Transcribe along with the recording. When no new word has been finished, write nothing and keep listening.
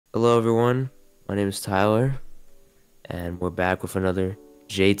Hello, everyone. My name is Tyler, and we're back with another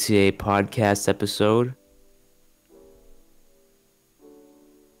JTA podcast episode.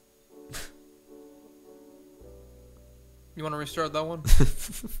 You want to restart that one?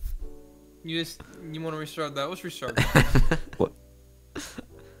 You want to restart that? Let's restart. What?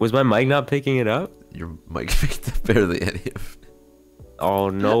 Was my mic not picking it up? Your mic picked up barely any of it. Oh,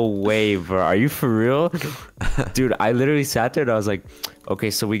 no way, bro. Are you for real? Dude, I literally sat there and I was like,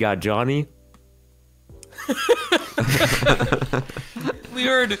 okay, so we got Johnny. We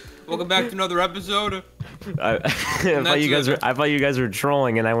heard. Welcome back to another episode. I thought you guys were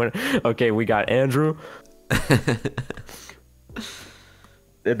trolling, and I went, okay, we got Andrew.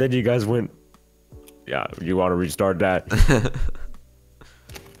 And then you guys went, yeah, you want to restart that?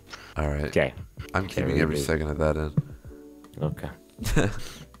 All right. Okay. I'm keeping every second of that in. Okay.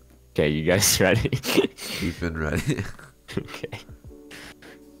 Okay, you guys ready? We've been ready. Okay.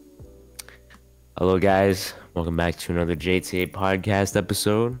 Hello, guys. Welcome back to another JTA podcast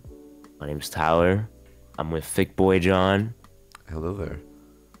episode. My name is Tyler. I'm with ThiccBoiJohn Hello there.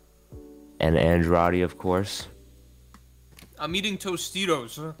 and Andrade, of course. I'm eating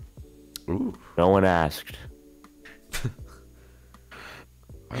Tostitos. Ooh, No one asked.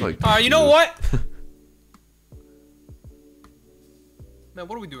 I like. You know Tostitos. what? Man,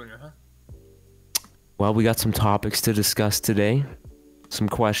 what are we doing here, huh? Well, we got some topics to discuss today. Some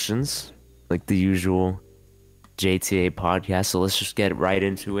questions, like the usual JTA podcast. So let's just get right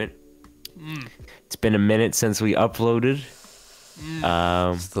into it. It's been a minute since we uploaded.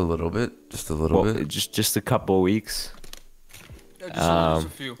 Just a little bit. Just a little Well, bit. just a couple weeks. Just a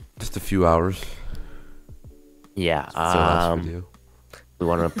few. Just a few hours. Yeah. It's the last video. We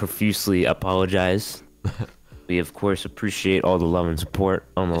want to profusely apologize. We, of course, appreciate all the love and support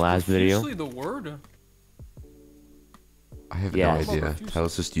on the last video. Profusely the word. I have Yeah. no idea. Profusely.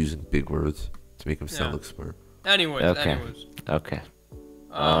 Tyler's just using big words to make him sound Yeah. look smart. Anyways. Okay. Okay.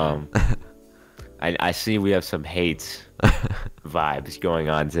 I see we have some hate vibes going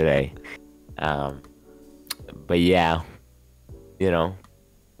on today. But yeah, you know.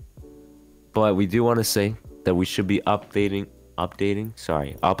 But we do want to say that we should be uploading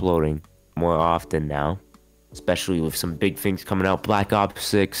more often now. Especially with some big things coming out. Black Ops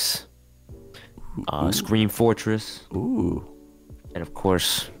 6, Scream Fortress, Ooh. and of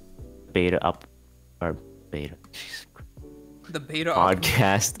course, beta. Jeez, The beta.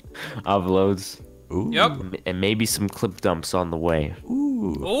 podcast uploads. Ooh. Yep. And maybe some clip dumps on the way.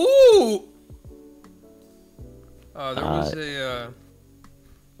 Ooh. Ooh. There was a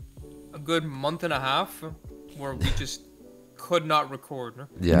good month and a half where we just could not record.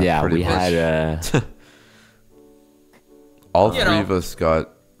 Yeah. Pretty we much. had All You three know. of us got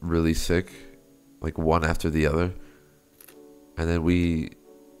really sick, like one after the other, and then we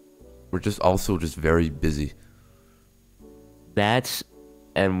were just also just very busy. that,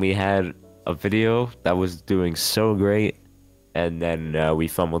 and we had a video that was doing so great, and then we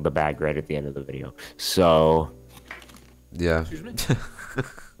fumbled the bag right at the end of the video. So, Yeah. Excuse me?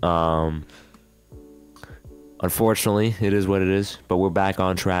 unfortunately, it is what it is. But we're back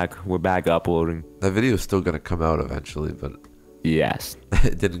on track. We're back uploading. That video is still gonna come out eventually, but Yes.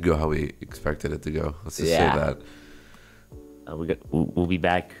 it didn't go how we expected it to go. Let's just Yeah. say that. We'll be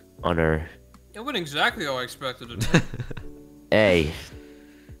back on our. It went exactly how I expected it. Hey,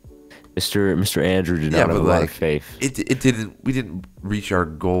 Mr. Andrew did Yeah, not have a but lot of like faith. it didn't. We didn't reach our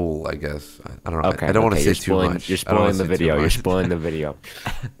goal. I guess. I don't know. Okay, I don't want to okay, say you're too spoiling- much. You're I don't wanna spoiling the say too video. You're much. spoiling the video.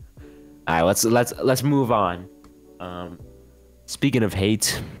 All right, let's move on. Speaking of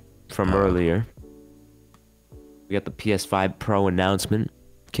hate from earlier, we got the PS5 Pro announcement.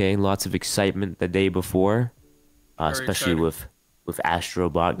 Okay, lots of excitement the day before, especially exciting. with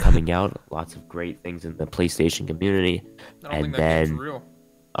Astrobot coming out. Lots of great things in the PlayStation community, I don't and think that game's then real.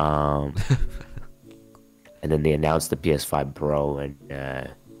 and then they announced the PS5 Pro and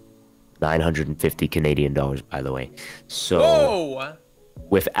 950 Canadian dollars, by the way. So. Whoa!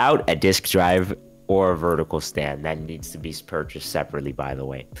 Without a disk drive or a vertical stand. That needs to be purchased separately, by the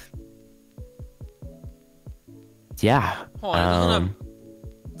way. Yeah. Hold on,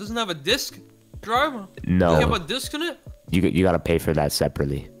 it doesn't have a disc drive? Does it No, have a disc in it? you gotta pay for that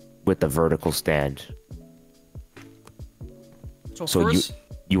separately with the vertical stand. So, So first,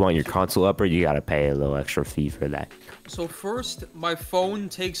 you want your console up, or you gotta pay a little extra fee for that. first, my phone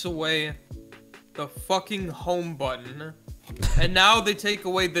takes away the fucking home button, and now they take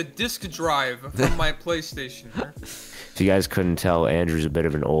away the disc drive from my PlayStation. If you guys couldn't tell, Andrew's a bit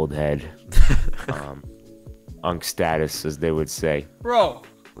of an old head. Unk status, as they would say. Bro,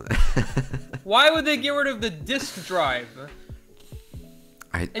 why would they get rid of the disc drive?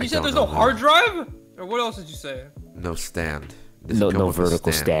 And you said there's no hard drive? Or what else did you say? No stand. No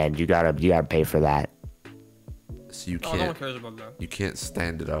vertical stand. You gotta pay for that. So you No can't. one cares about that. You can't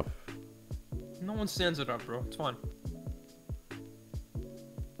stand it up. No one stands it up, bro. It's fine.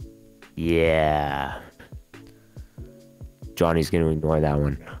 Yeah. Johnny's gonna ignore that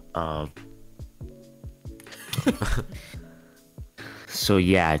one. So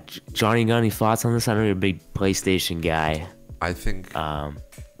yeah, Johnny, got any thoughts on this? I know you're a big PlayStation guy. I think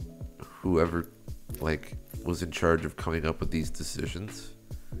whoever was in charge of coming up with these decisions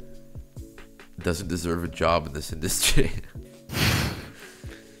doesn't deserve a job in this industry.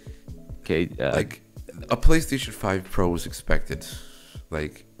 Okay. A PlayStation 5 Pro was expected,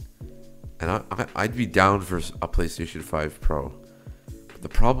 and I'd be down for a PlayStation 5 Pro. But the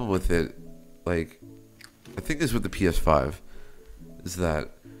problem with it, I think is with the PS5, is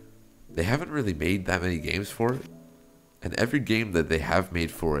that they haven't really made that many games for it, and every game that they have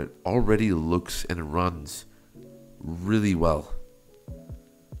made for it already looks and runs really well.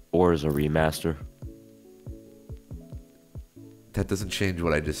 Or as a remaster. That doesn't change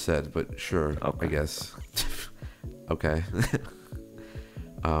what I just said, but sure, okay. I guess. Okay.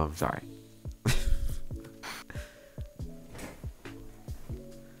 Sorry.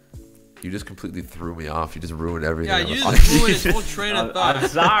 You just completely threw me off. You just ruined everything. Yeah, you just ruined his whole train of thought. I'm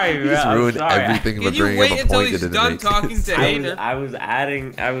sorry, bro. You just ruined everything by Can you bringing wait up a until point he's that done didn't make talking to Hayden? I was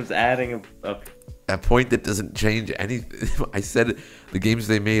adding a point that doesn't change anything. I said the games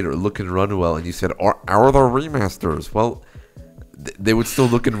they made are look and run well, and you said, are the remasters? Well, they would still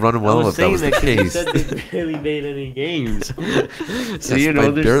look and run well if that was the case. You said they barely made any games. So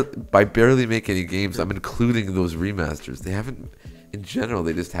yes, by barely making any games, I'm including those remasters. They haven't, in general,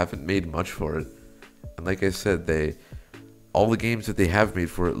 they just haven't made much for it. And like I said, all the games that they have made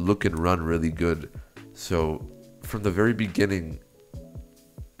for it look and run really good. So from the very beginning,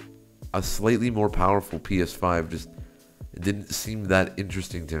 a slightly more powerful PS5 just didn't seem that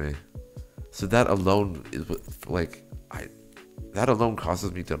interesting to me. So that alone is that alone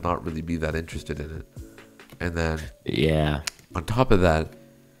causes me to not really be that interested in it. And then on top of that,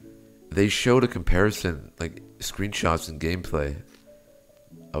 they showed a comparison, screenshots and gameplay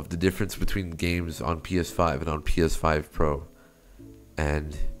of the difference between games on PS5 and on PS5 Pro.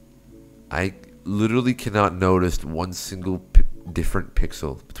 And I literally cannot notice one single different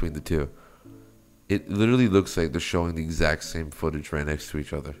pixel between the two. It literally looks like they're showing the exact same footage right next to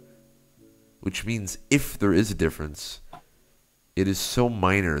each other. Which means if there is a difference, it is so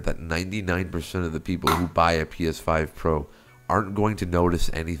minor that 99% of the people who buy a PS5 Pro aren't going to notice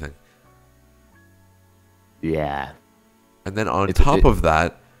anything. Yeah. And then on top of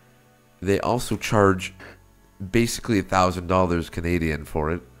that, they also charge basically $1,000 Canadian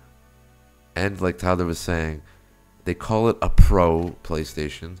for it. And like Tyler was saying, they call it a Pro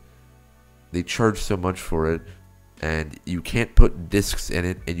PlayStation. They charge so much for it, and you can't put discs in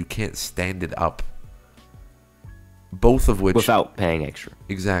it, and you can't stand it up. Both of which... Without paying extra.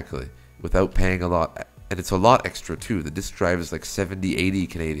 Exactly. Without paying a lot. And it's a lot extra, too. The disc drive is 70, 80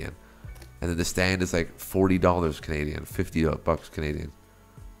 Canadian. And then the stand is $40 Canadian, $50 Canadian.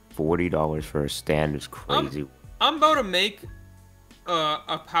 $40 for a stand is crazy. I'm about to make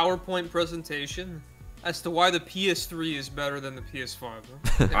a PowerPoint presentation as to why the PS3 is better than the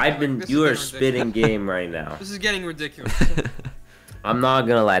PS5. You are spitting game right now. This is getting ridiculous. I'm not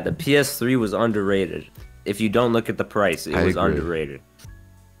gonna lie, the PS3 was underrated. If you don't look at the price, it was underrated.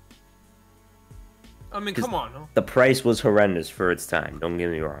 I mean, come on. Huh? The price was horrendous for its time, don't get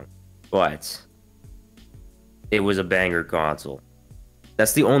me wrong. But it was a banger console.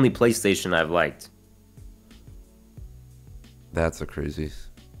 That's the only PlayStation I've liked. That's a crazy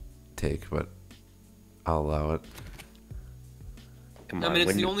take, but I'll allow it. Come on,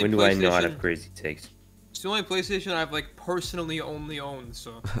 when do I not have crazy takes? It's the only PlayStation I've personally only owned,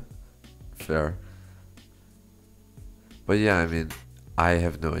 so. Fair. But yeah, I mean, I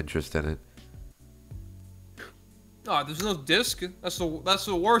have no interest in it. Oh, there's no disc. That's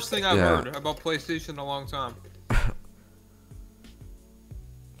the worst thing I've heard about PlayStation in a long time.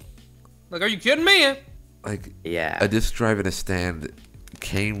 Are you kidding me? Yeah. A disc drive and a stand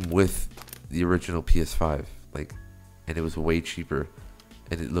came with the original PS5, and it was way cheaper,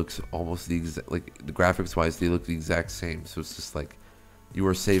 and it looks almost the exact, the graphics wise, they look the exact same. So it's just you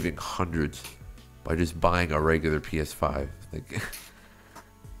are saving hundreds by just buying a regular PS5.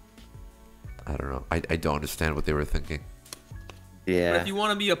 I don't know. I don't understand what they were thinking. Yeah. But if you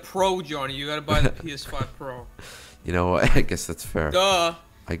want to be a pro, Johnny, you gotta buy the PS5 Pro. You know what? I guess that's fair. Duh.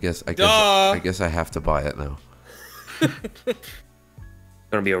 I guess I have to buy it now.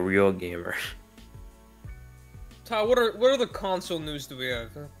 Gonna be a real gamer. Ty, what are the console news do we have?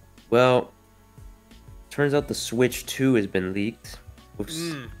 Well, turns out the Switch 2 has been leaked with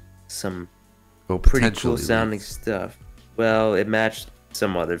some pretty cool sounding stuff. Well, it matched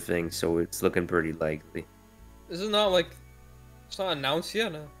some other things, so it's looking pretty likely. Is it not like it's not announced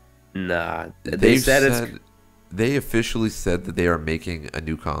yet? No? Nah, they officially said that they are making a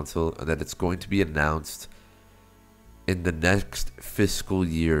new console and that it's going to be announced in the next fiscal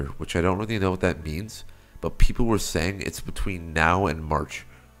year, which I don't really know what that means, but people were saying it's between now and March.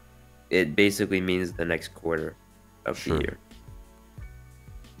 It basically means the next quarter of the year.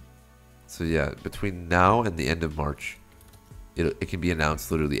 So yeah, between now and the end of March, it can be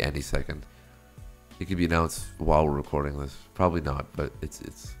announced literally any second. It could be announced while we're recording this. Probably not, but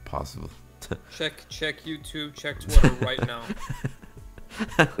it's possible. check YouTube, check Twitter right now.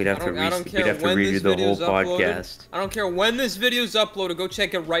 We'd have to redo the whole podcast. I don't care when this video is uploaded. Go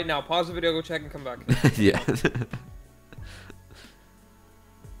check it right now. Pause the video, go check, and come back. Yeah.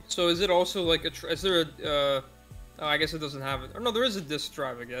 So is it also like is there a? Oh, I guess it doesn't have it. Or no, there is a disc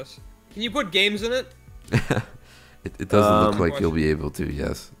drive. I guess. Can you put games in it? It doesn't look like you'll be able to.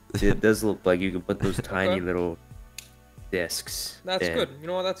 Yes. It does look like you can put those tiny little discs. That's good. You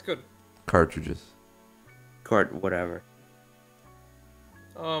know what? That's good. Cartridges. Whatever.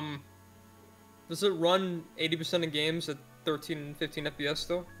 Does it run 80% of games at 13 and 15 FPS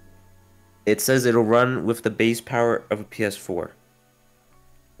still? It says it'll run with the base power of a PS4.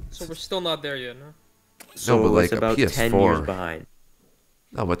 So we're still not there yet, no? So no, but like it's about a PS4. 10 years behind.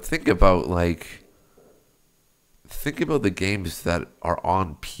 No, but think about the games that are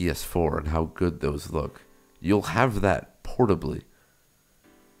on PS4 and how good those look. You'll have that portably.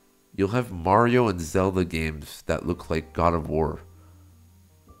 You'll have Mario and Zelda games that look like God of War.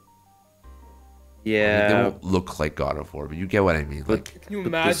 Yeah. I mean, they won't look like God of War, but you get what I mean. But can you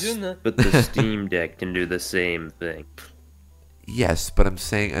imagine? But the Steam Deck can do the same thing. Yes, but I'm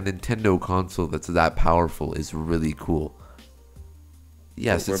saying a Nintendo console that's that powerful is really cool.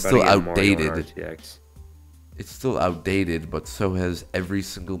 Yes, it's still outdated. It's still outdated, but so has every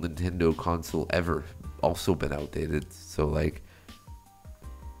single Nintendo console ever also been outdated. So like,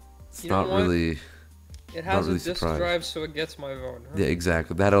 it's not really. It has a disc drive, so it gets my vote. Huh? Yeah,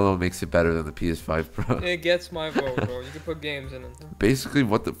 exactly. That alone makes it better than the PS5 Pro. It gets my vote, bro. You can put games in it. Huh? Basically,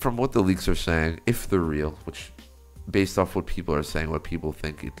 from what the leaks are saying, if they're real, which based off what people are saying, what people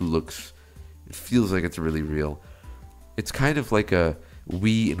think, it feels like it's really real. It's kind of like a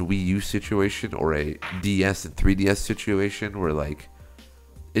Wii and Wii U situation, or a DS and 3DS situation, where like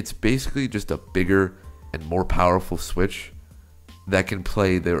it's basically just a bigger and more powerful Switch that can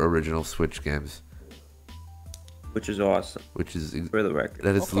play their original Switch games. Which is awesome. Which is, for the record,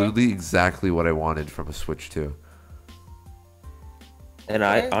 that is literally exactly what I wanted from a Switch 2. And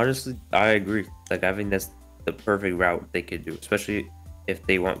I honestly agree. Like, I think that's the perfect route they could do, especially if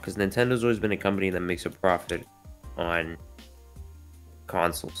they want, because Nintendo's always been a company that makes a profit on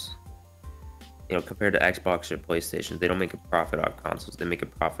consoles. You know, compared to Xbox or PlayStation, they don't make a profit off consoles. They make a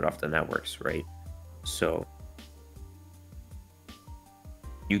profit off the networks, right? So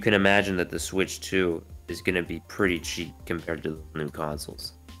you can imagine that the Switch 2 is going to be pretty cheap compared to the new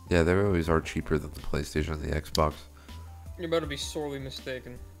consoles. Yeah, they always are cheaper than the PlayStation and the Xbox. You're about to be sorely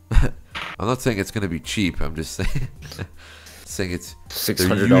mistaken. I'm not saying it's going to be cheap. I'm just saying it's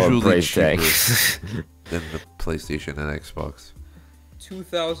 $600 price tag than the PlayStation and Xbox.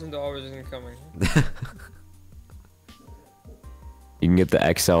 $2,000 incoming. You can get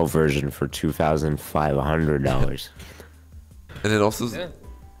the XL version for $2,500. And it also,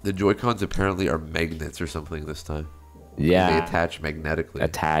 the Joy-Cons apparently are magnets or something this time. Yeah. They attach magnetically.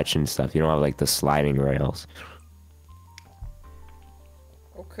 Attach and stuff. You don't have like the sliding rails.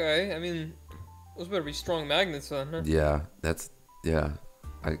 Okay, I mean, those better be strong magnets then, huh? Yeah,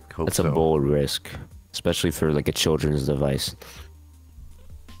 I hope that's a bold risk, especially for like a children's device.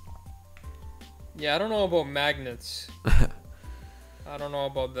 Yeah, I don't know about magnets. I don't know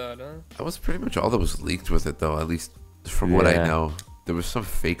about that, huh? That was pretty much all that was leaked with it, though, at least from what I know. There was some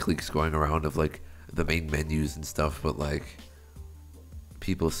fake leaks going around of like the main menus and stuff, but like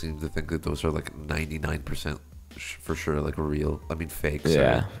people seem to think that those are like 99% for sure, like real. I mean, fake.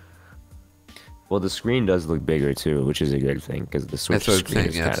 Yeah. Well, the screen does look bigger too, which is a good thing because the Switch screen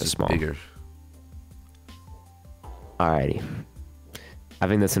is kind of small. Bigger. Alrighty. I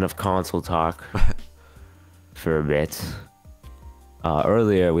think that's enough console talk for a bit.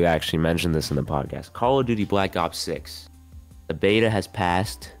 Earlier, we actually mentioned this in the podcast. Call of Duty Black Ops 6. The beta has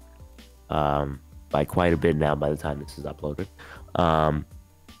passed by quite a bit now by the time this is uploaded.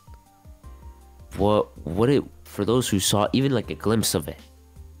 For those who saw even like a glimpse of it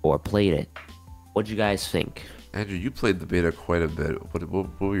or played it, what'd you guys think? Andrew, you played the beta quite a bit.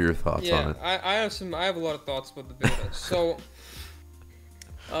 What were your thoughts on it? I have a lot of thoughts about the beta. So,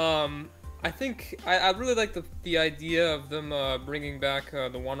 I think I really like the idea of them bringing back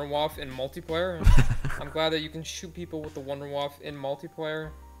the Wonderwaff in multiplayer. I'm glad that you can shoot people with the Wonderwaff in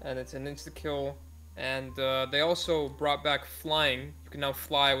multiplayer, and it's an insta kill. And they also brought back flying. You can now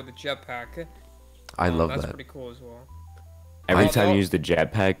fly with a jetpack. I love that's that. pretty cool as well. Every time you use the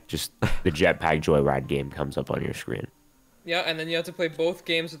jetpack, just the jetpack joyride game comes up on your screen. Yeah, and then you have to play both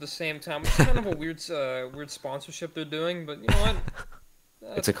games at the same time, which is kind of a weird sponsorship they're doing, but you know what?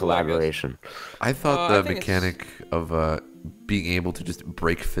 It's a collaboration. I thought the mechanic of being able to just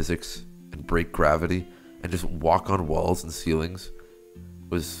break physics and break gravity and just walk on walls and ceilings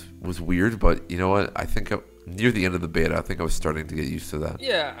was weird, but you know what? I think near the end of the beta, I think I was starting to get used to that.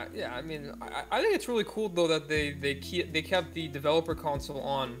 Yeah. I mean, I think it's really cool though that they kept the developer console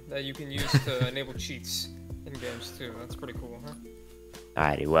on that you can use to enable cheats in games too. That's pretty cool, huh?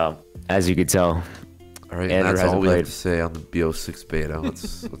 Alrighty, well, as you could tell, all right, Andrew that's all we played. have to say on the BO6 beta. Let's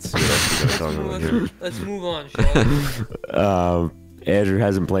see what else we got to talk about here. Let's move on, shall we? Andrew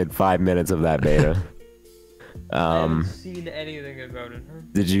hasn't played 5 minutes of that beta. I haven't seen anything about it, huh?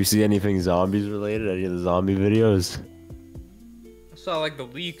 Did you see anything zombies related? Any of the zombie videos? I saw like the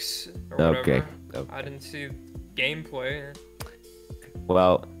leaks or whatever. Okay. I didn't see gameplay.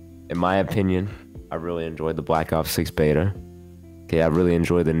 Well, in my opinion, I really enjoyed the Black Ops 6 beta. Okay, I really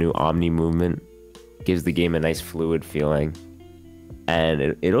enjoyed the new Omni movement. Gives the game a nice fluid feeling.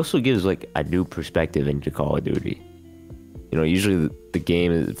 And it also gives like a new perspective into Call of Duty. You know, usually the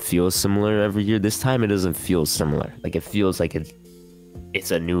game feels similar every year. This time it doesn't feel similar. Like it feels like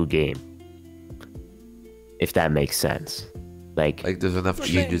it's a new game. If that makes sense. Like there's enough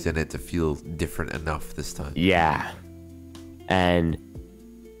changes in it to feel different enough this time. Yeah. And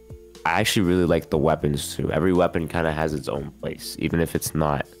I actually really like the weapons too. Every weapon kind of has its own place, even if it's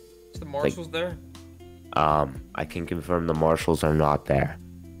not. Is the marshals there? I can confirm the marshals are not there.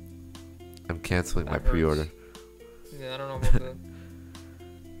 I'm canceling my That hurts. pre-order. Yeah, I don't know about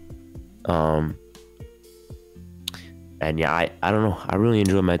that. And yeah, I don't know. I really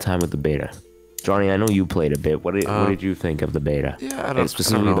enjoyed my time with the beta. Johnny, I know you played a bit. What did you think of the beta? Yeah, And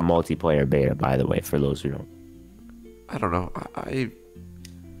specifically the multiplayer beta, by the way, for those who don't. I don't know.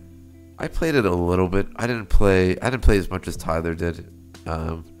 I played it a little bit. I didn't play as much as Tyler did.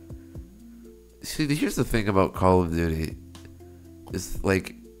 See, here's the thing about Call of Duty is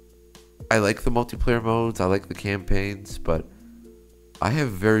like I like the multiplayer modes, I like the campaigns, but I have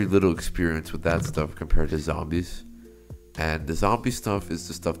very little experience with that stuff compared to zombies. And the zombie stuff is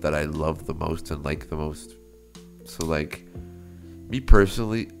the stuff that I love the most and like the most. So like me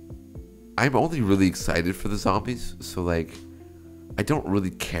personally, I'm only really excited for the zombies. So like I don't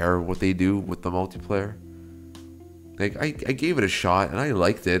really care what they do with the multiplayer. Like I gave it a shot and I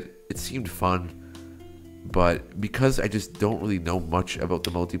liked it. It seemed fun. But because I just don't really know much about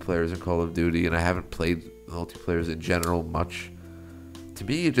the multiplayers in Call of Duty and I haven't played multiplayers in general much, to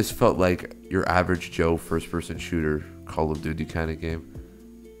me it just felt like your average Joe first-person shooter Call of Duty kind of game.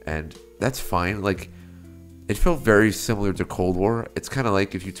 And that's fine. Like, it felt very similar to Cold War. It's kind of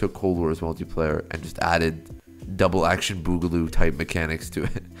like if you took Cold War's multiplayer and just added double action boogaloo type mechanics to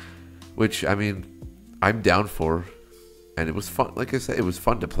it. Which, I mean, I'm down for. And it was fun. Like I said, it was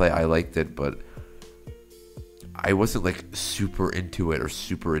fun to play. I liked it, but I wasn't like super into it or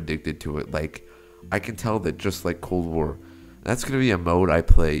super addicted to it. Like, I can tell that just like Cold War, that's going to be a mode I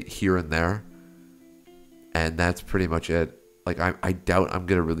play here and there. And that's pretty much it. Like, I doubt I'm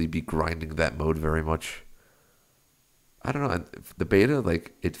going to really be grinding that mode very much. I don't know. The beta,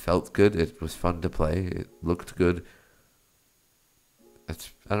 like, it felt good. It was fun to play. It looked good. I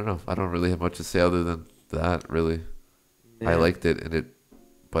don't know. I don't really have much to say other than that, really. Yeah. I liked it,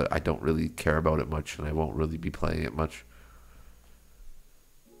 but I don't really care about it much, and I won't really be playing it much.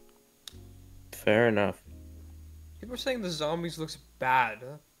 Fair enough. People are saying the zombies looks bad.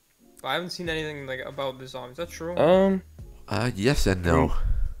 But I haven't seen anything like about the zombies. Is that true? Yes and no.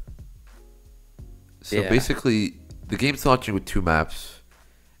 So basically, the game's launching with 2 maps,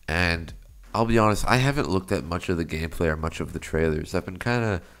 and I'll be honest, I haven't looked at much of the gameplay or much of the trailers. I've been kind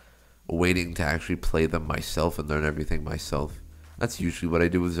of waiting to actually play them myself and learn everything myself. That's usually what I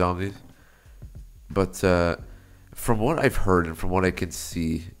do with zombies. But from what I've heard and from what I can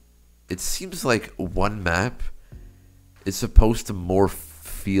see, it seems like one map is supposed to more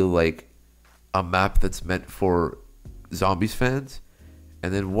feel like a map that's meant for zombies fans,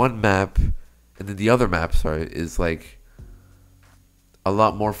 and then the other map, is like a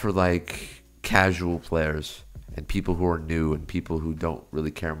lot more for like casual players and people who are new and people who don't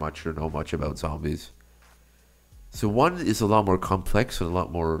really care much or know much about zombies. So one is a lot more complex and a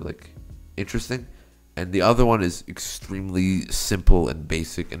lot more like interesting, and the other one is extremely simple and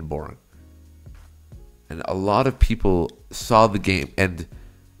basic and boring. And a lot of people saw the game and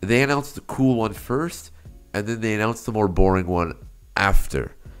they announced the cool one first, and then they announced the more boring one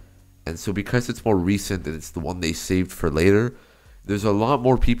after. And so because it's more recent and it's the one they saved for later, there's a lot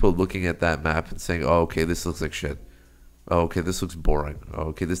more people looking at that map and saying, oh, okay, this looks like shit. Oh, okay, this looks boring. Oh,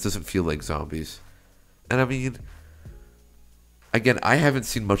 okay, this doesn't feel like zombies. And I mean, again, I haven't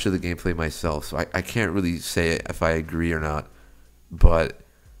seen much of the gameplay myself, so I can't really say if I agree or not. But,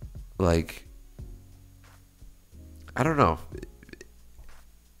 like, I don't know.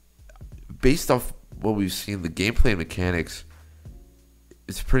 Based off what we've seen, the gameplay and mechanics,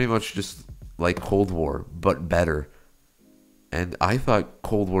 it's pretty much just like Cold War, but better. And I thought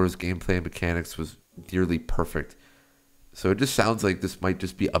Cold War's gameplay and mechanics was nearly perfect. So it just sounds like this might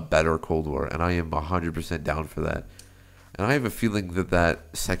just be a better Cold War, and I am 100% down for that. And I have a feeling that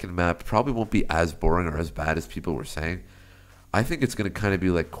that second map probably won't be as boring or as bad as people were saying. I think it's going to kind of be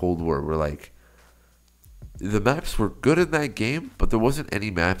like Cold War, where like the maps were good in that game, but there wasn't any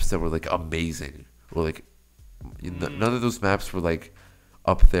maps that were like amazing. Or like none of those maps were like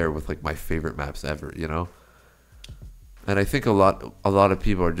up there with like my favorite maps ever, you know? And I think a lot of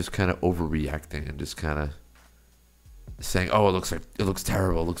people are just kind of overreacting and just kind of saying, "Oh, it looks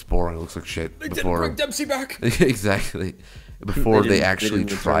terrible, it looks boring, it looks like shit." They didn't bring Dempsey back. Exactly. Before they actually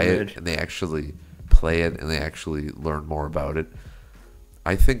try it and they actually play it and they actually learn more about it.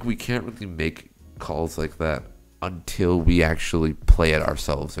 I think we can't really make calls like that until we actually play it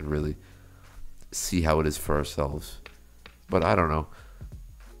ourselves and really see how it is for ourselves. But I don't know.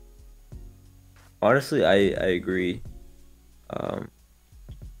 Honestly, I agree.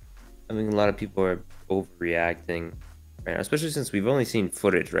 I mean, a lot of people are overreacting right now, especially since we've only seen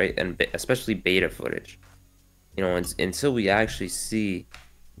footage, right? And especially beta footage. You know, until we actually see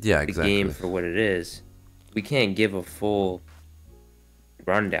the game for what it is, we can't give a full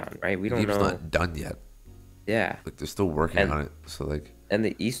rundown, right? We don't know. The game's not done yet. Yeah. Like, they're still working on it, so like. And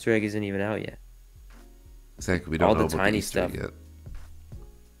the Easter egg isn't even out yet. Exactly, we don't know about the Easter egg yet.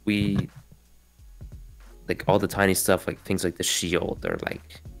 Like all the tiny stuff, like things like the shield or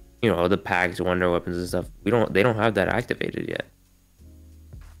like, you know, the packed wonder weapons and stuff. They don't have that activated yet.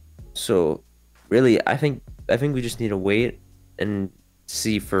 So, really, I think we just need to wait and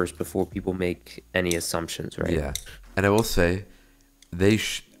see first before people make any assumptions, right? Yeah, and I will say, they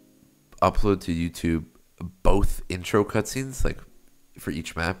upload to YouTube both intro cutscenes, like for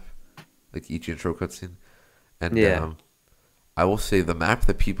each map, like each intro cutscene, and I will say the map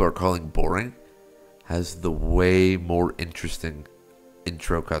that people are calling boring has the way more interesting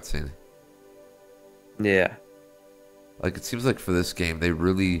intro cutscene. Yeah. Like, it seems like for this game, they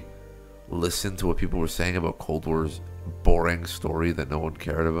really listened to what people were saying about Cold War's boring story that no one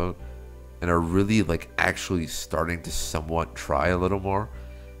cared about, and are really, like, actually starting to somewhat try a little more.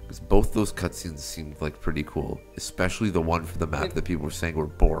 Because both those cutscenes seemed, like, pretty cool. Especially the one for the map that people were saying were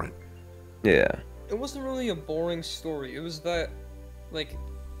boring. Yeah. It wasn't really a boring story. It was that, like,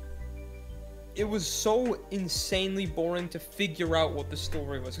 it was so insanely boring to figure out what the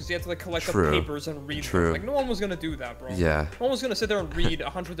story was, because you had to like collect up papers and read them. Like, no one was gonna do that, bro. Yeah. No one was gonna sit there and read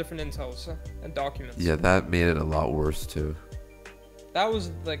 100 different intels and documents. Yeah, that made it a lot worse too. That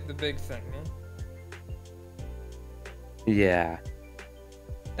was like the big thing, man. Yeah.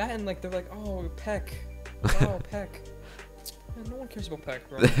 That and like they're like, oh, Peck. Oh, Peck. Man, no one cares about Peck,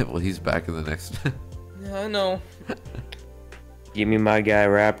 bro. Well, he's back in the next. Yeah, I know. Give me my guy,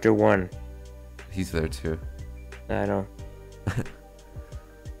 Raptor 1. He's there too. I know.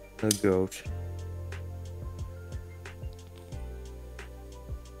 The goat.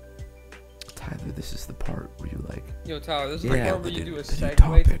 Tyler, this is the part where you like. Yo, Tyler, this is the part where you do a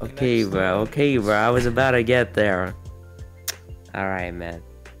segue to the Okay, bro. Okay, bro. I was about to get there. All right, man.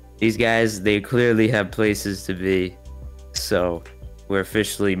 These guys, they clearly have places to be. So, we're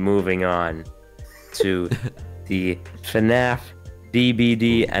officially moving on to the FNAF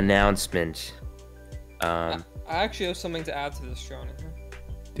DVD announcement. I actually have something to add to this, Johnny.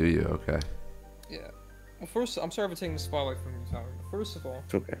 Do you? Okay. Yeah. Well, first, I'm sorry for taking the spotlight from you, Tyler. But first of all,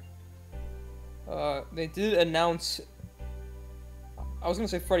 It's okay. They did announce. I was gonna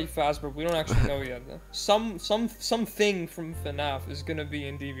say Freddy Fazbear, but we don't actually know yet. Something from FNAF is gonna be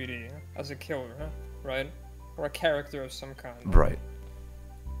in DVD as a killer, huh? Right? Or a character of some kind. Right.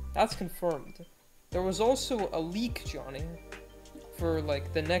 That's confirmed. There was also a leak, Johnny, for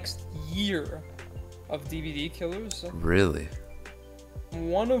like the next year of DVD killers. Really?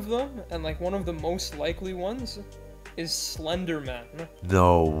 One of them, and like one of the most likely ones, is Slender Man.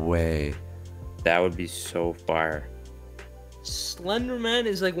 No way. That would be so fire. Slenderman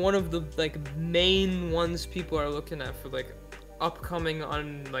is like one of the like main ones people are looking at for like upcoming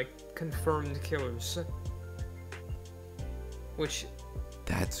confirmed killers. Which,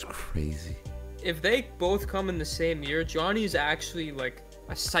 That's crazy. if they both come in the same year, Johnny's actually like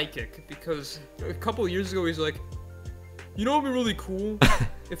a psychic, because a couple of years ago he's like, you know, it'd be really cool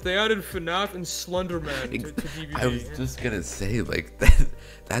if they added FNAF and Slenderman to DVD. I was just gonna say, like,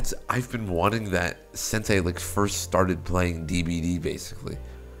 that's I've been wanting that since I like first started playing DBD. Basically,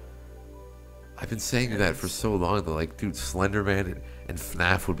 I've been saying that for so long. That like, dude, Slenderman and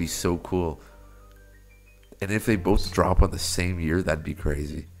FNAF would be so cool. And if they both drop on the same year, that'd be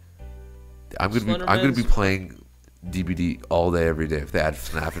crazy. I'm gonna be playing DBD all day, every day if they add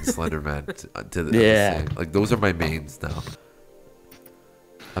FNAF and Slenderman to the same. Like, those are my mains now.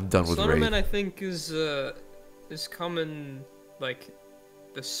 I'm done with Slenderman. Raid. I think is coming like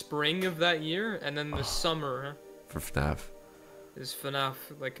the spring of that year, and then the summer For FNAF. is FNAF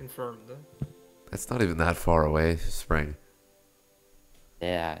like confirmed. That's not even that far away. Spring.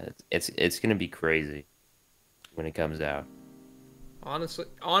 Yeah, it's gonna be crazy when it comes out.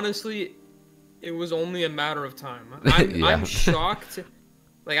 Honestly, it was only a matter of time. I'm shocked.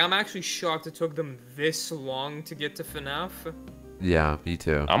 Like, I'm actually shocked it took them this long to get to FNAF. Yeah, me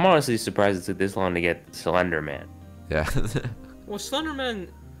too. I'm honestly surprised it took this long to get Slenderman. Yeah. Well, Slenderman,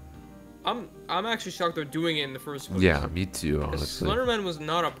 I'm actually shocked they're doing it in the first place. Yeah, me too, 'Cause honestly. Slenderman was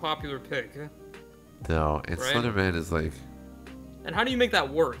not a popular pick. No, and Right? Slenderman is like, And how do you make that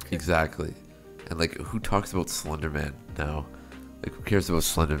work? exactly. And like, who talks about Slenderman now? Like, who cares about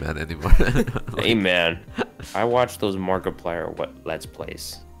Slenderman anymore? Hey man, I watched those Markiplier Let's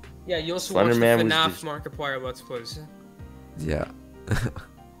Plays. Yeah, you also watched the Slenderman was FNAF just- Markiplier Let's Plays. Yeah.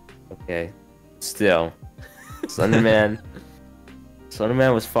 Okay, still, Slenderman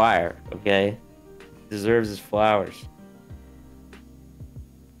was fire. Okay, deserves his flowers.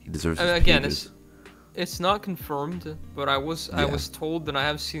 He deserves And his again, pages. it's not confirmed, but I was told, and I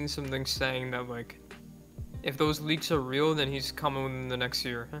have seen something saying that like, if those leaks are real, then he's coming within the next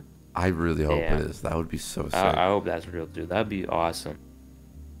year. I really hope Yeah. it is. That would be so sick. I hope that's real too. That'd be awesome.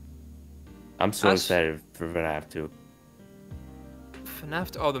 I'm so That's- excited for FNAF 2.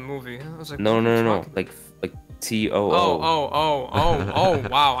 FNAF, oh, the movie. I was like, No, what are no, you no, no. talking- Like TOO. Oh,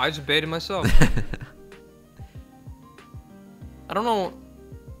 wow, I just baited myself. I don't know.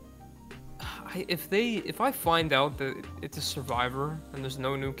 If I find out that it's a survivor and there's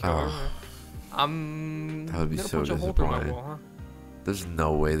no new killer, I'm That would be gonna so punch a hole through my disappointing. wall, huh? There's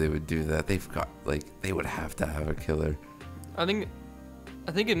no way they would do that. They've got, like, they would have to have a killer. I think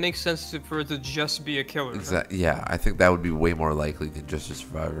it makes sense for it to just be a killer. Exactly. Yeah, I think that would be way more likely than just a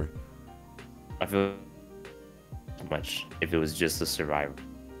survivor. I feel too much if it was just a survivor.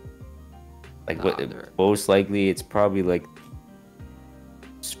 Like Nah, what? they're- Most likely, it's probably like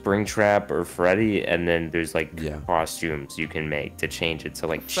Springtrap or Freddy, and then there's like Yeah. costumes you can make to change it to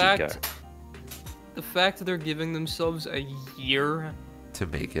like Fact- Chica. The fact that they're giving themselves a year To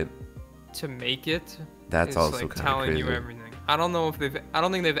make it. to make it That's is also like kind of telling crazy. you everything. I don't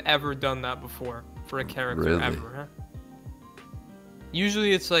think they've ever done that before for a character Really? ever. Huh?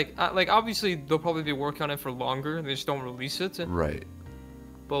 Usually it's like obviously they'll probably be working on it for longer. They just don't release it. Right.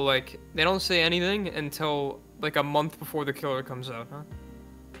 But like they don't say anything until like a month before the killer comes out, huh?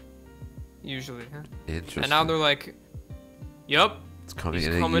 Usually, huh? Interesting. And now they're like, "Yep, it's coming he's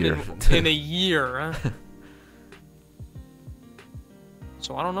in a coming year. in a year." Huh?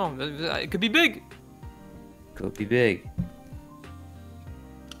 So I don't know. It could be big. Could be big.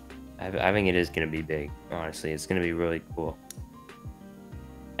 I think it is gonna be big. Honestly, it's gonna be really cool.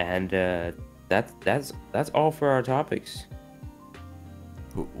 And that's all for our topics.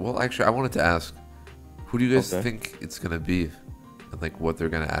 Well, actually, I wanted to ask, who do you guys Okay. think it's gonna be, and like what they're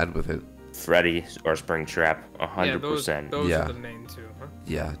gonna add with it? Freddy or Springtrap, Yeah, 100%. those Yeah. are the main two, huh?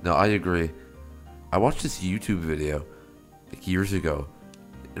 Yeah, no, I agree. I watched this YouTube video like years ago,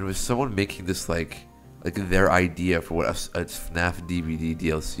 and it was someone making this like their idea for what a FNAF DVD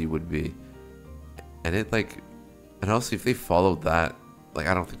DLC would be, and it like, and honestly, if they followed that, like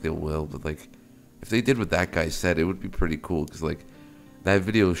I don't think they will, but like if they did what that guy said, it would be pretty cool because like that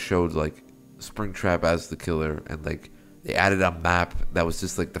video showed like Springtrap as the killer, and like they added a map that was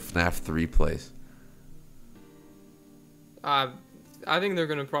just like the FNAF 3 place. I think they're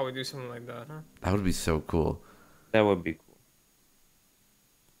gonna probably do something like that, huh? That would be so cool. That would be cool.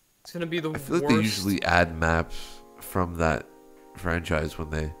 It's gonna be the I feel worst. like they usually add maps from that franchise when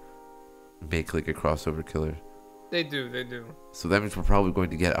they make like a crossover killer. They do. So that means we're probably going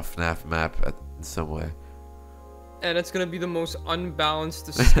to get a FNAF map in some way. and it's gonna be the most unbalanced,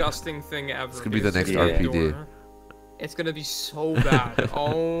 disgusting thing ever. It's gonna be the next Yeah. RPD. It's gonna be so bad.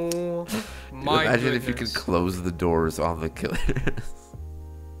 Oh my Imagine goodness. if you could close the doors on the killers.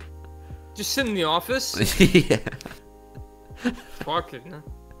 Just sit in the office. Yeah. Fuck it.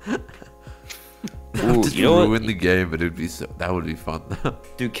 Ooh, Just you know what? ruin the game, but it'd be so. That would be fun.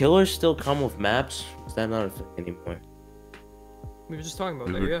 Do killers still come with maps? Is that not a thing anymore? We were just talking about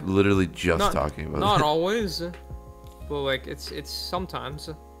We that, were yeah. literally just Not- talking about Not that. always, but like it's sometimes.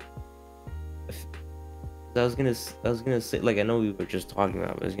 I was gonna say, like, I know we were just talking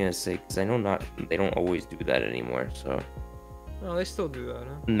about it, but I was gonna say, because I know they don't always do that anymore, so. No, they still do that,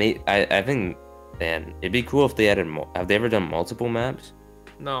 huh? I think, man, it'd be cool if they added have they ever done multiple maps?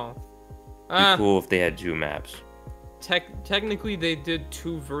 No. It'd be cool if they had 2 maps. Technically they did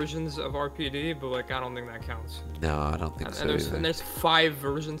 2 versions of RPD, but like I don't think that counts. No, I don't think And, so. and there's either. and there's 5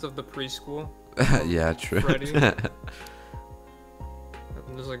 versions of the preschool. Yeah, true. Freddy.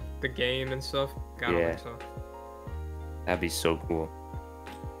 And there's like the game and stuff. I don't Yeah. think so. That'd be so cool.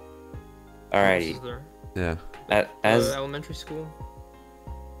 What else Alrighty, is there? Yeah. as Elementary school.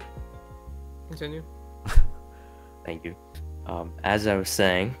 Continue. thank you. As I was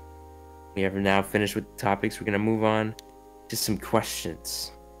saying, we have now finished with the topics. We're gonna move on to some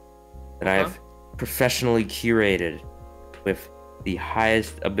questions that I have professionally curated with the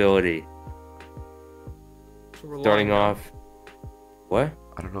highest ability. So we're Starting lying now. off, what?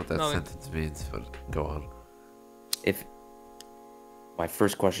 I don't know what that No, sentence means, but go on. If my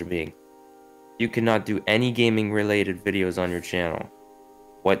first question being, you cannot do any gaming related videos on your channel,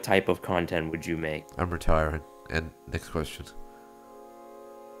 what type of content would you make? I'm retiring. And next question.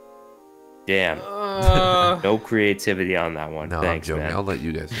 Damn, Uh, no creativity on that one. No, Thanks, I'm joking. man. I'll let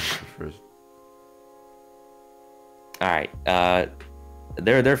you guys answer first. All right.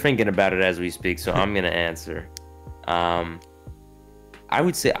 They're thinking about it as we speak, so I'm gonna answer. I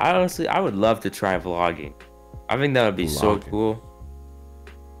would say, honestly, I would love to try vlogging. I think that would be so Vlogging. cool.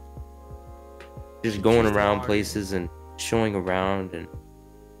 Just going Just around vlogging. places and showing around and,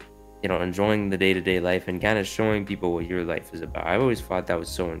 you know, enjoying the day-to-day life and kind of showing people what your life is about. I always thought that was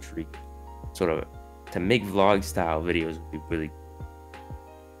so intriguing. Sort of to make vlog style videos would be really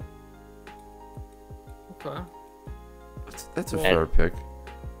okay. That's a Well, fair pick.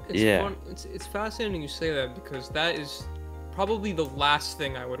 It's Yeah. fun. It's fascinating you say that because that is probably the last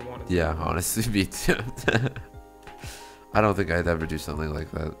thing I would want to do. Yeah, honestly, me too. I don't think I'd ever do something like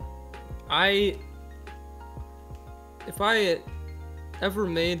that. If I ever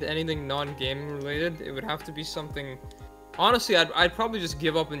made anything non-gaming related, it would have to be something. Honestly, I'd probably just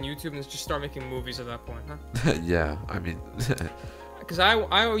give up on YouTube and just start making movies at that point, huh? Yeah, I mean, Because I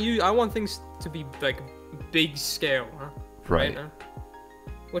want things to be like big scale, huh? right. Huh?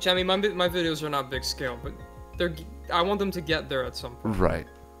 Which I mean, my videos are not big scale, but I want them to get there at some point. Right.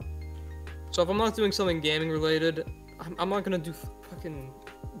 So if I'm not doing something gaming related, I'm not gonna do fucking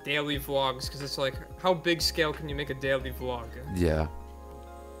daily vlogs because it's like, how big scale can you make a daily vlog? Yeah.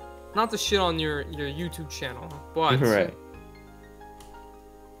 Not to shit on your YouTube channel, but right.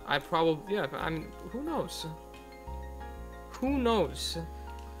 I probably who knows? Who knows?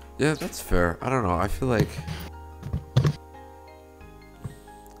 Yeah, that's fair. I don't know. I feel like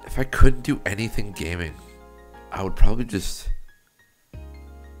if I couldn't do anything gaming, I would probably just,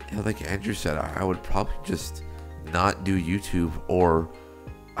 yeah, like Andrew said, I would probably just not do YouTube, or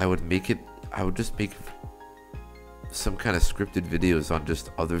I would just make some kind of scripted videos on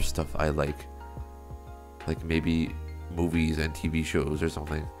just other stuff I like maybe movies and TV shows or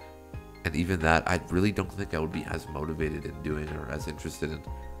something. And even that, I really don't think I would be as motivated in doing or as interested in.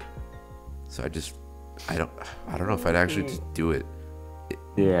 So I don't know if I'd actually just do it.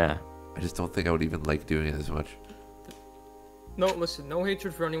 Yeah. I just don't think I would even like doing it as much. No, listen, no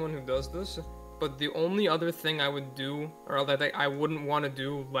hatred for anyone who does this, but the only other thing I would do, or that I wouldn't want to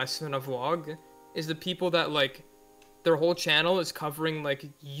do less than a vlog, is the people that like their whole channel is covering like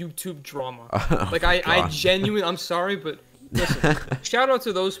YouTube drama. Like I genuinely, I'm sorry, but listen, shout out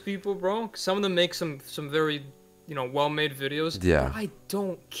to those people, bro. 'Cause some of them make some very, you know, well-made videos. Yeah. But I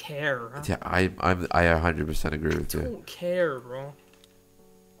don't care. Yeah, I 100% agree with you. Don't care, bro.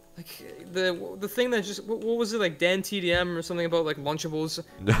 Like the thing that just what was it, like Dan TDM or something about like Lunchables?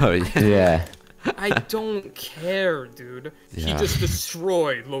 No, yeah. Yeah. I don't care, dude. He Yeah. just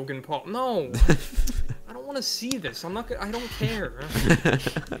destroyed Logan Paul. No, I don't want to see this. I'm not gonna. I don't care.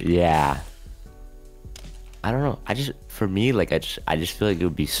 Yeah. I don't know. For me, like, I just feel like it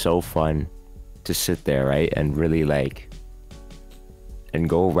would be so fun to sit there, right, and really and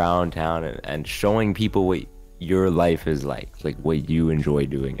go around town and showing people what your life is like what you enjoy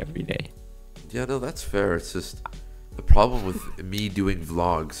doing every day. Yeah, no, that's fair. It's just The problem with me doing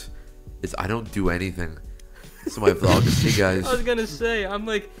vlogs is I don't do anything. So my vlog is, hey guys. I was gonna say, I'm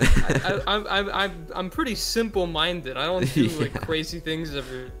like, I'm pretty simple-minded. I don't do like crazy things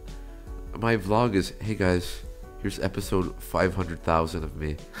every. My vlog is, hey guys, here's episode 500,000 of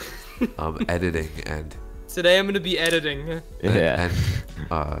me, editing and. Today I'm gonna be editing. Yeah.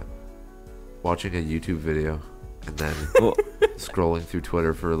 And watching a YouTube video, and then scrolling through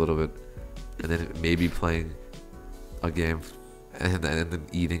Twitter for a little bit, and then maybe playing a game, and then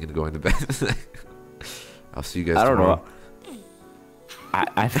eating and going to bed. I'll see you guys tomorrow. I don't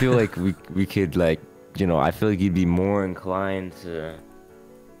know. I feel like we could, like, you know, I feel like you'd be more inclined to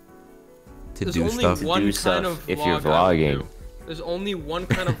There's do only stuff. one do kind stuff of if vlog you're I would vlogging. do. There's only one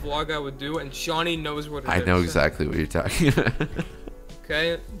kind of vlog I would do, and Johnny knows what it is. I know exactly what you're talking about.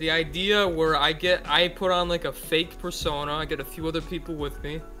 Okay, the idea where I put on like a fake persona, I get a few other people with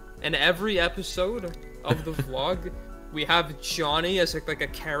me, and every episode of the vlog, we have Johnny as like a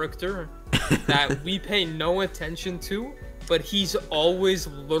character that we pay no attention to, but he's always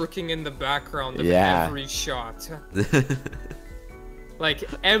lurking in the background of every shot. Like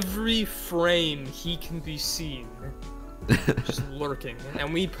every frame he can be seen. Just lurking,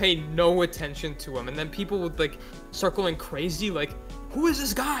 and we pay no attention to him, and then people would like start going crazy, like, who is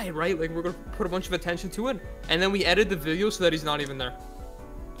this guy, right? Like, we're gonna put a bunch of attention to it, and then we edit the video so that he's not even there.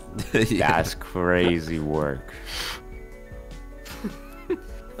 That's crazy work.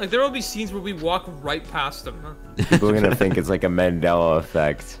 Like, there will be scenes where we walk right past him. People are gonna think it's like a Mandela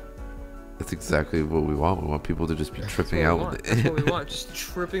effect. That's exactly what we want. We want people to just be tripping out. That's what we want, just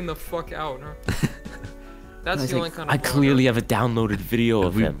tripping the fuck out, huh? That's the only kind of I clearly have a downloaded video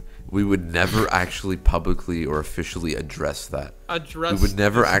of him. We would never actually publicly or officially address that. We would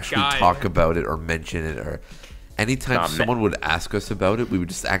never actually talk about it or mention it, or anytime someone would ask us about it, we would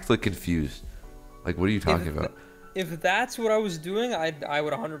just act like confused. Like, what are you talking about? If that's what I was doing, I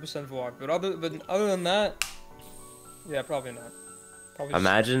would 100% vlog. But other than that, yeah, probably not. Probably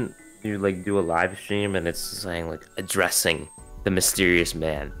Imagine you like do a live stream and it's saying like addressing the mysterious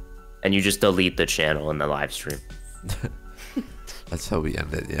man, and you just delete the channel in the live stream. That's how we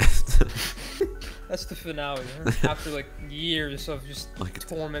end it, yeah. That's the finale, huh? After like years of just like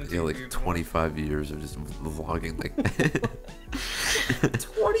tormenting. Yeah, like people. 25 years of just vlogging like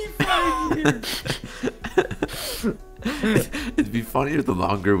 25 years. It'd be funnier the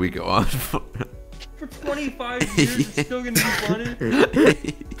longer we go on for. For 25 years, it's still gonna be funny.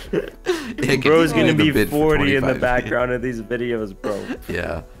 Yeah, Bro's gonna be bid 40 in the 25 background of these videos, bro.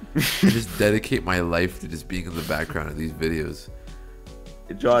 Yeah. I just dedicate my life to just being in the background of these videos.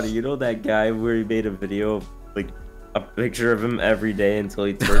 Johnny, you know that guy where he made a video of like a picture of him every day until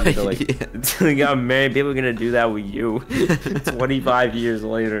he turned into like until he got married? People are gonna do that with you 25 years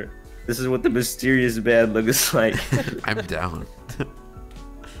later. This is what the mysterious man looks like. I'm down.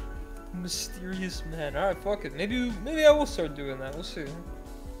 Mysterious man. Alright, fuck it. Maybe I will start doing that. We'll see.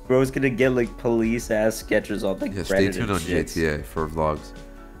 Bro's gonna get like police ass sketches on like stay tuned on JTA for vlogs.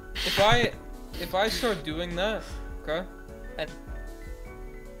 If I start doing that, okay, and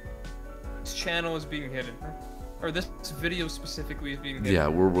this channel is being hidden, or this video specifically is being hidden. Yeah,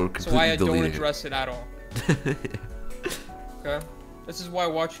 we're completely so I don't deleting address it at all. Okay, this is why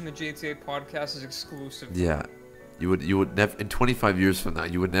watching the JTA podcast is exclusive. Yeah, you would never in 25 years from now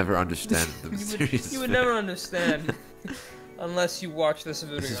you would never understand the mysterious. You would never understand. Unless you watch this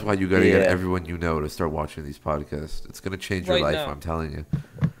video. This is why you gotta get everyone you know to start watching these podcasts. It's gonna change your life, I'm telling you.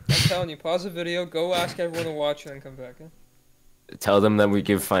 I'm telling you, pause the video, go ask everyone to watch it, and come back. Tell them that we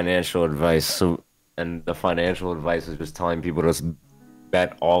give financial advice, and the financial advice is just telling people to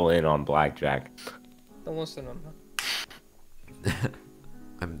bet all in on blackjack. Don't listen to them.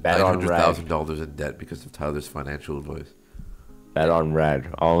 I'm $900,000 in debt because of Tyler's financial advice. Bet on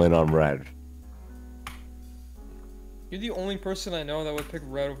red. All in on red. You're the only person I know that would pick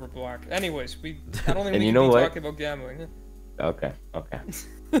red over black. Anyways, I don't think we you can know be what? talking about gambling. Okay.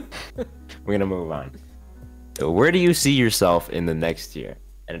 We're gonna move on. Where do you see yourself in the next year?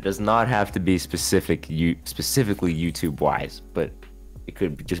 And it does not have to be specifically YouTube wise, but it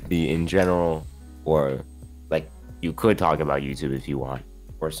could just be in general, or like you could talk about YouTube if you want,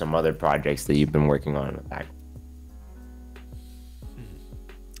 or some other projects that you've been working on in the back.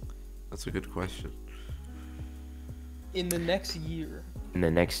 That's a good question. In the next year. In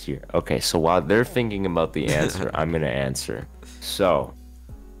the next year. Okay, so while they're thinking about the answer, I'm gonna answer. So,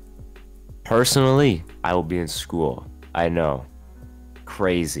 personally, I will be in school. I know.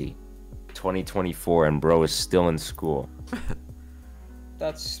 Crazy. 2024 and bro is still in school.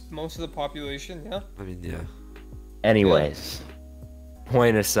 That's most of the population, yeah? I mean, yeah. Anyways,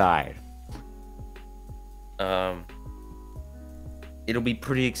 point aside. it'll be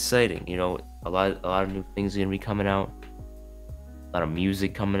pretty exciting. You know, a lot of new things are gonna be coming out. A lot of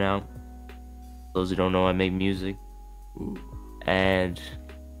music coming out. Those who don't know, I make music, and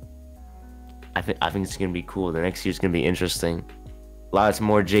I think it's gonna be cool. The next year's gonna be interesting. Lots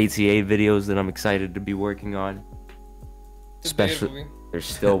more JTA videos that I'm excited to be working on. Especially, there's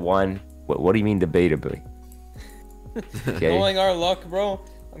still one. What do you mean debatably? Okay. Knowing our luck, bro.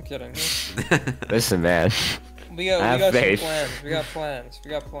 I'm kidding. Listen, man. We got some plans. We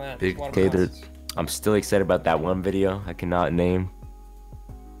got plans. Okay, I'm still excited about that one video I cannot name.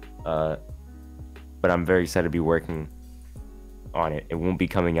 But I'm very excited to be working on it. It won't be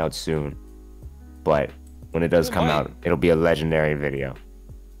coming out soon, but when it does come out, it'll be a legendary video.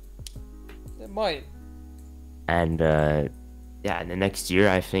 It might. And yeah, in the next year,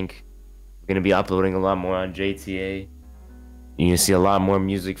 I think we're gonna be uploading a lot more on JTA. You're gonna see a lot more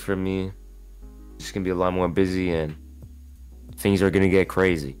music from me. It's gonna be a lot more busy, and things are gonna get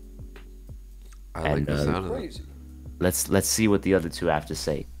crazy. I like the sound of it. Let's see what the other two have to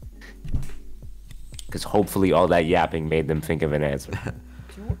say, because hopefully all that yapping made them think of an answer.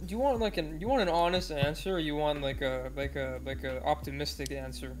 Do you want an honest answer, or you want like a optimistic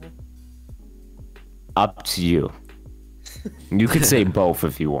answer? Huh? Up to you. You could say both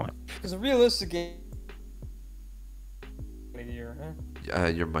if you want. Because a realistic game. Huh?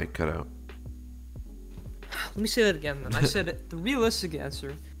 Your mic cut out. Let me say that again then. I said the realistic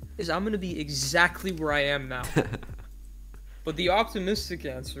answer is I'm gonna be exactly where I am now. But the optimistic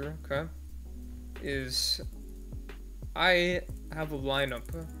answer, okay, is I have a lineup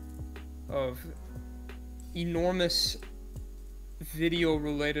of enormous video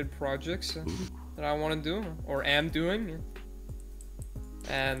related projects that I want to do or am doing.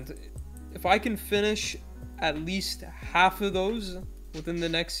 And if I can finish at least half of those within the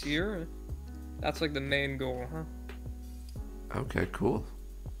next year, that's like the main goal, huh? Okay, cool.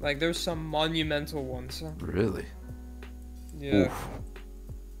 Like there's some monumental ones. Huh? Really? Yeah. Oof.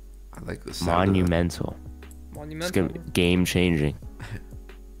 I like the sound. Monumental. Monumental. It's gonna be game changing.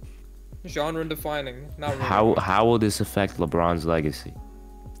 Genre defining. Not really. How will this affect LeBron's legacy?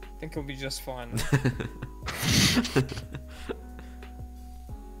 I think he'll be just fine.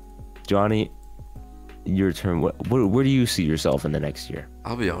 Johnny, your turn. Where do you see yourself in the next year?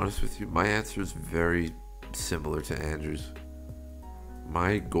 I'll be honest with you. My answer is very similar to Andrew's.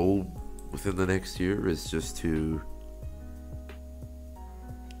 My goal within the next year is just to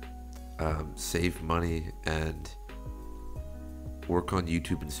save money and work on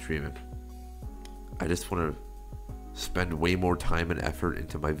YouTube and streaming. I just want to spend way more time and effort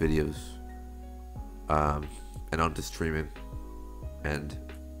into my videos and onto streaming, and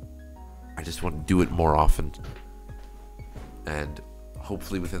I just want to do it more often, and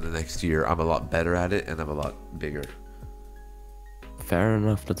hopefully within the next year I'm a lot better at it and I'm a lot bigger. Fair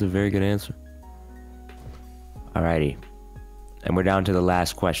enough. That's a very good answer. Alrighty. And we're down to the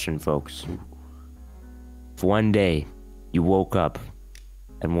last question, folks. If one day you woke up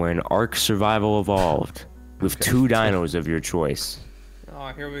and were in Ark Survival Evolved with two dinos of your choice, oh,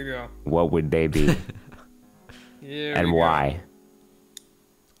 here we go. What would they be? And why?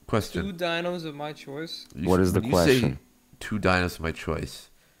 Question. Two dinos of my choice? What is the question? You say two dinos of my choice,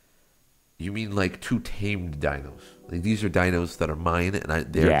 you mean like two tamed dinos? Like these are dinos that are mine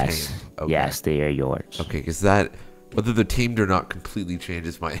and they're tamed? Okay. Yes, they are yours. Okay, because that, whether they're tamed or not, completely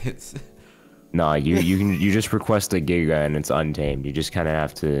changes my answer. No, you just request a Giga and it's untamed. You just kind of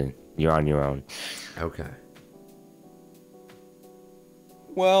have to. You're on your own. Okay.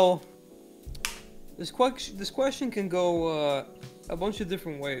 Well, this question can go a bunch of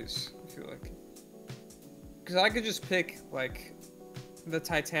different ways. I feel like, because I could just pick like the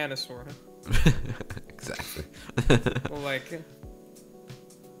Titanosaur. Exactly. Or like,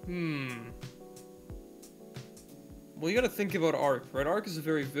 Well, you gotta think about Ark, right? Ark is a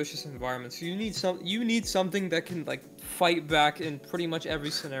very vicious environment, so you need something that can like fight back in pretty much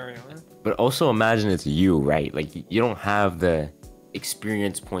every scenario. Huh? But also imagine it's you, right? Like you don't have the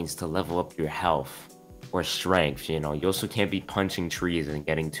experience points to level up your health or strength. You know, you also can't be punching trees and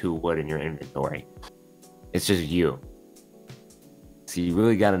getting 2 wood in your inventory. It's just you. So you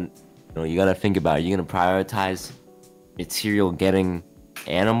really gotta, you gotta think about it. You're gonna prioritize material getting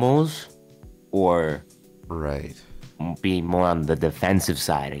animals, or right, be more on the defensive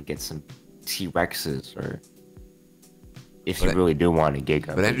side and get some T-Rexes, or if you really do want a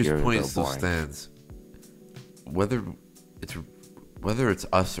Giga. But Andrew's point still stands. Whether it's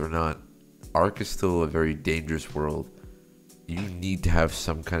us or not, Ark is still a very dangerous world. You need to have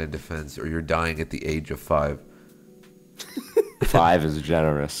some kind of defense, or you're dying at the age of 5. 5 is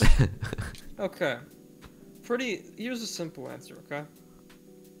generous. Okay. Here's a simple answer, okay?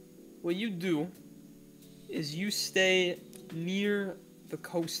 What you do is you stay near the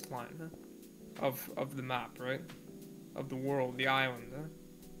coastline of the map, right? Of the world, the island.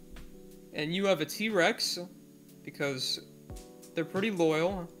 And you have a T-Rex because they're pretty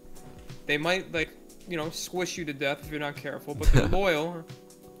loyal. They might, like, you know, squish you to death if you're not careful, but they're loyal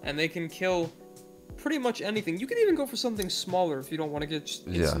and they can kill pretty much anything. You can even go for something smaller if you don't want to get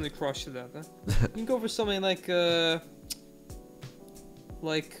instantly crushed to death. You can go for something like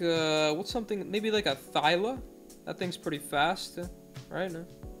what's something, maybe like a Thyla? That thing's pretty fast, right?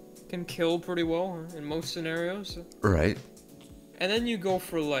 Can kill pretty well in most scenarios. Right. And then you go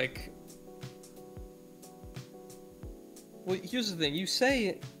for like... Well, here's the thing. You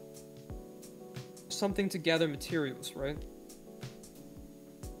say something to gather materials, right?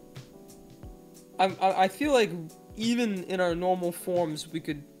 I feel like even in our normal forms, we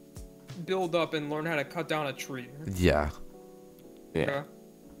could build up and learn how to cut down a tree. Yeah. Yeah. Okay?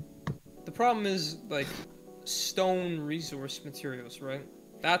 The problem is, like, stone resource materials, right?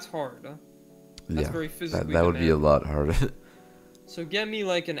 That's hard, huh? That's very physically that would be a lot harder. So get me,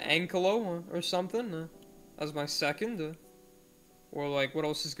 like, an ankylo or something as my second. Or, like, what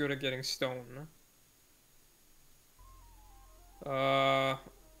else is good at getting stone?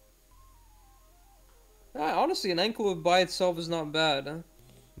 Honestly, an ankylo by itself is not bad.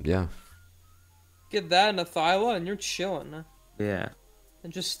 Yeah. Get that and a Thyla and you're chilling. Yeah.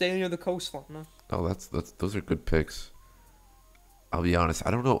 And just stay near the coastline. Oh, that's those are good picks. I'll be honest.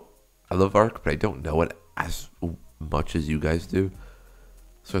 I don't know. I love Ark, but I don't know it as much as you guys do.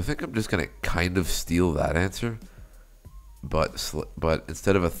 So I think I'm just gonna kind of steal that answer. But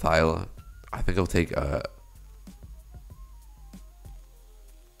instead of a Thyla, I think I'll take a.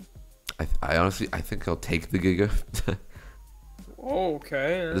 I honestly think I'll take the Giga.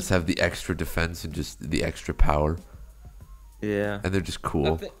 Okay. Just have the extra defense and just the extra power. Yeah. And they're just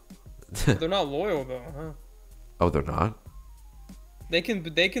cool. They're not loyal though, huh? Oh, they're not? They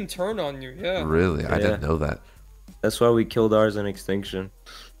can turn on you, yeah. Really? I didn't know that. That's why we killed ours in Extinction.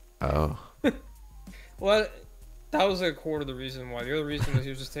 Oh. Well, that was like a quarter of the reason why. The other reason was he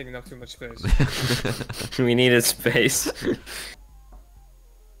was just taking up too much space. We needed space.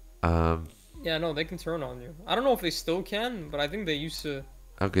 Yeah, no, they can turn on you. I don't know if they still can, but I think they used to.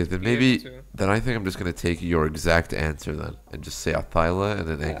 Okay, then I think I'm just gonna take your exact answer then, and just say a Thyla and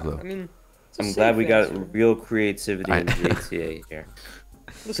an Anglo. I mean, I'm glad we got real creativity in GTA here.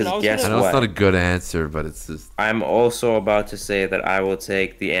 Listen, Because guess I know what? it's not a good answer, but it's just. I'm also about to say that I will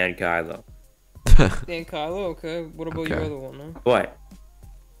take the Ankylo. Dan Kylo, okay. What about your Okay. other one, huh? But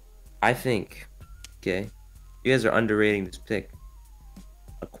I think, okay, you guys are underrating this pick.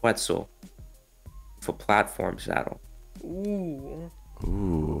 A Quetzal for platform saddle. Ooh.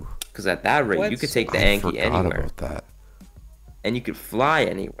 Ooh. Because at that rate, you could take the I Anky forgot anywhere. about that. And you could fly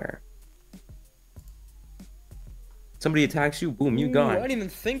anywhere. Somebody attacks you, boom, you Ooh, gone. I didn't even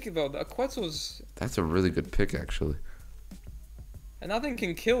think about that. Quetzal's... That's a really good pick, actually. And that thing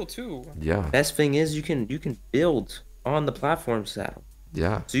can kill, too. Yeah. Best thing is you can build on the platform saddle.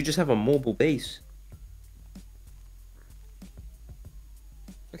 Yeah. So you just have a mobile base.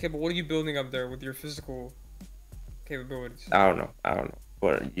 Okay, but what are you building up there with your physical capabilities? I don't know.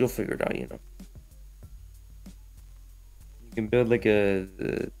 But you'll figure it out, you know. You can build like a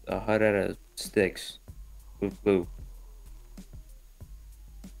hut out of sticks with glue.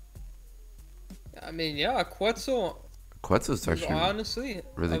 I mean, yeah, Quetzal Quetzal's is actually honestly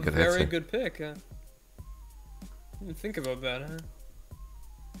really a good very answer. good pick. Didn't think about that, huh?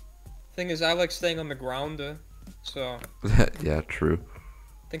 Thing is, I like staying on the ground, so Yeah, true.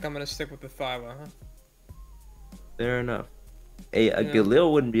 I think I'm gonna stick with the Thyla, huh? Fair enough. A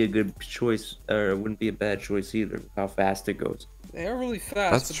Galil wouldn't be a good choice, or it wouldn't be a bad choice either. With how fast it goes. They are really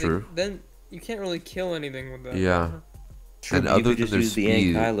fast. That's but true. Then you can't really kill anything with that. Yeah. huh? True, And but you other could than just their use the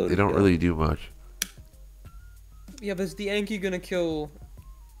speed, Ankylo they to don't kill. really do much. Yeah, but is the Anki gonna kill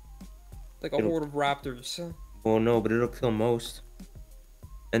like a It'll- horde of raptors? Huh? Well, no, but it'll kill most.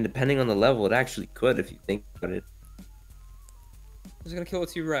 And depending on the level, it actually could if you think about it. Is it gonna kill a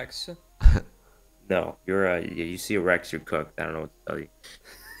T-Rex? No, you see a Rex, you're cooked. I don't know what to tell you.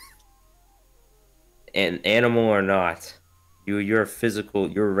 And animal or not, you're a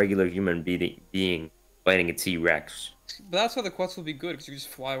regular human being fighting a T-Rex. But that's why the Quetzal will be good, because you just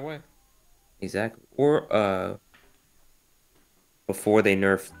fly away. Exactly. Or before they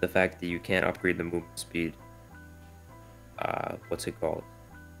nerfed the fact that you can't upgrade the movement speed. What's it called?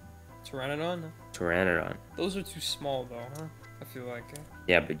 Pteranodon? Pteranodon. Those are too small, though, huh? I feel like.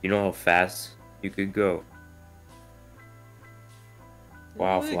 Yeah, but you know how fast you could go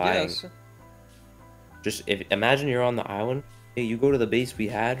while I flying. guess. Just imagine you're on the island. Hey, you go to the base we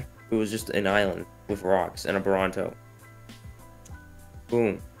had. It was just an island with rocks and a Bronto.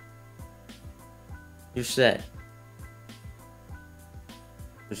 Boom. You're set.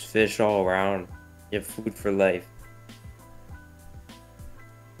 There's fish all around. You have food for life.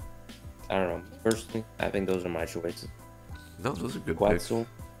 I don't know. Personally, I think those are my choices. No, those are good Quetzal.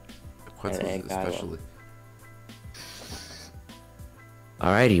 picks. Quetzal and Kylo. especially.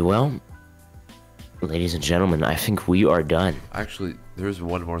 Alrighty, well, ladies and gentlemen, I think we are done. Actually, there's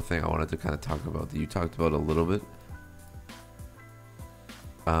one more thing I wanted to kind of talk about that you talked about a little bit.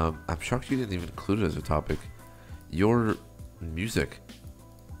 I'm shocked you didn't even include it as a topic. Your music.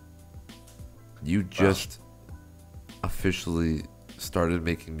 You just officially started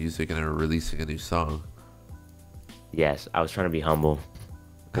making music and are releasing a new song. Yes, I was trying to be humble,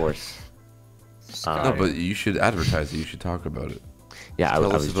 of course. No, but you should advertise it. You should talk about it. Yeah, I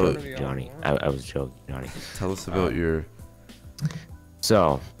Tell was us about- joking, Johnny. I was joking, Johnny. Tell us about your...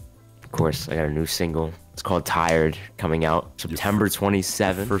 So, of course, I got a new single. It's called Tired, coming out September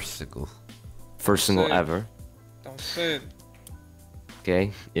 27th. First single. First single Say it. ever. Don't say it.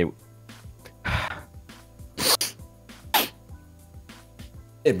 Okay?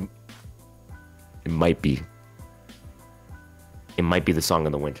 It might be. It might be the song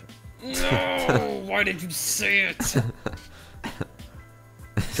of the winter. No! Why did you say it?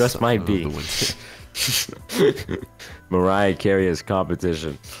 Just Song might of be. the winter. Mariah Carey's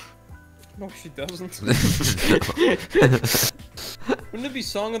competition. No, she doesn't. Wouldn't it be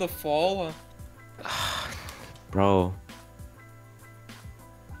Song of the Fall? Bro.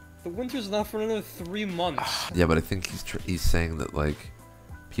 The winter's not for another 3 months. Yeah, but I think he's saying that, like,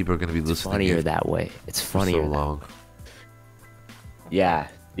 people are going to be It's listening funnier in that way. It's for funnier so long. Yeah,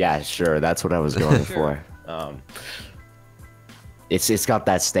 sure. That's what I was going Sure. for. It's got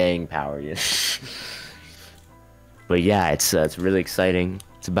that staying power, you know? But yeah, it's really exciting.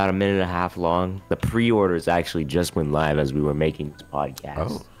 It's about a minute and a half long. The pre-orders actually just went live as we were making this podcast.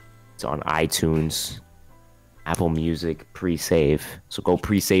 Oh. It's on iTunes, Apple Music, pre-save. So go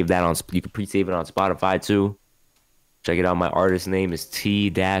pre-save that on. You can pre-save it on Spotify too. Check it out. My artist name is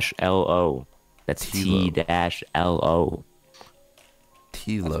T-L-O. That's T-L-O.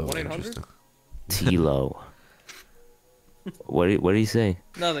 T-Lo. 1-800? Interesting. T-Lo. What did he say?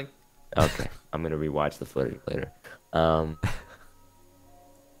 Nothing. Okay, I'm gonna rewatch the footage later.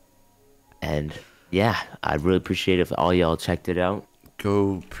 And yeah, I'd really appreciate it if all y'all checked it out.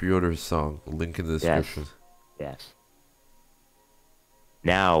 Go pre-order his song. Link in the description. Yes.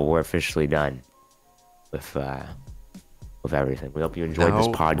 Now we're officially done with everything. We hope you enjoyed this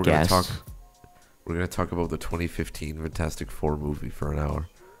Now podcast. We're gonna talk about the 2015 Fantastic Four movie for an hour.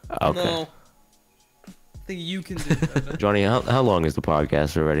 Okay. No. I think you can do that. Johnny, how long is the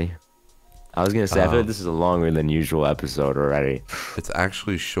podcast already? I was gonna say I feel like this is a longer than usual episode already. It's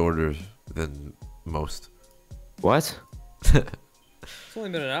actually shorter than most. What? It's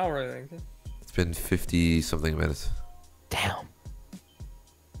only been an hour, I think. It's been 50 something minutes. Damn. All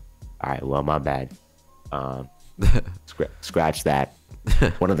right. Well, my bad. Scratch that.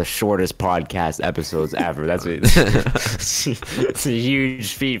 One of the shortest podcast episodes ever. That's it. It's a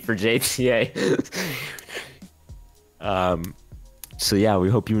huge feat for JTA. So yeah, we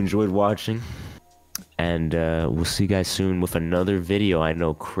hope you enjoyed watching, and we'll see you guys soon with another video. I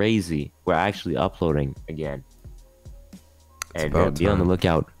know, crazy. We're actually uploading again, and be on the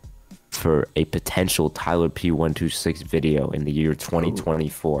lookout for a potential Tyler P126 video in the year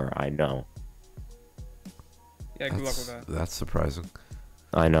 2024. I know. Yeah, good luck with that. That's surprising.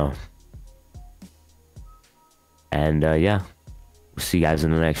 I know. And yeah, we'll see you guys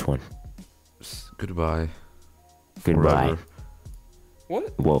in the next one. Goodbye. Goodbye. Forever.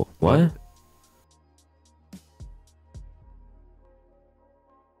 What? Whoa, what?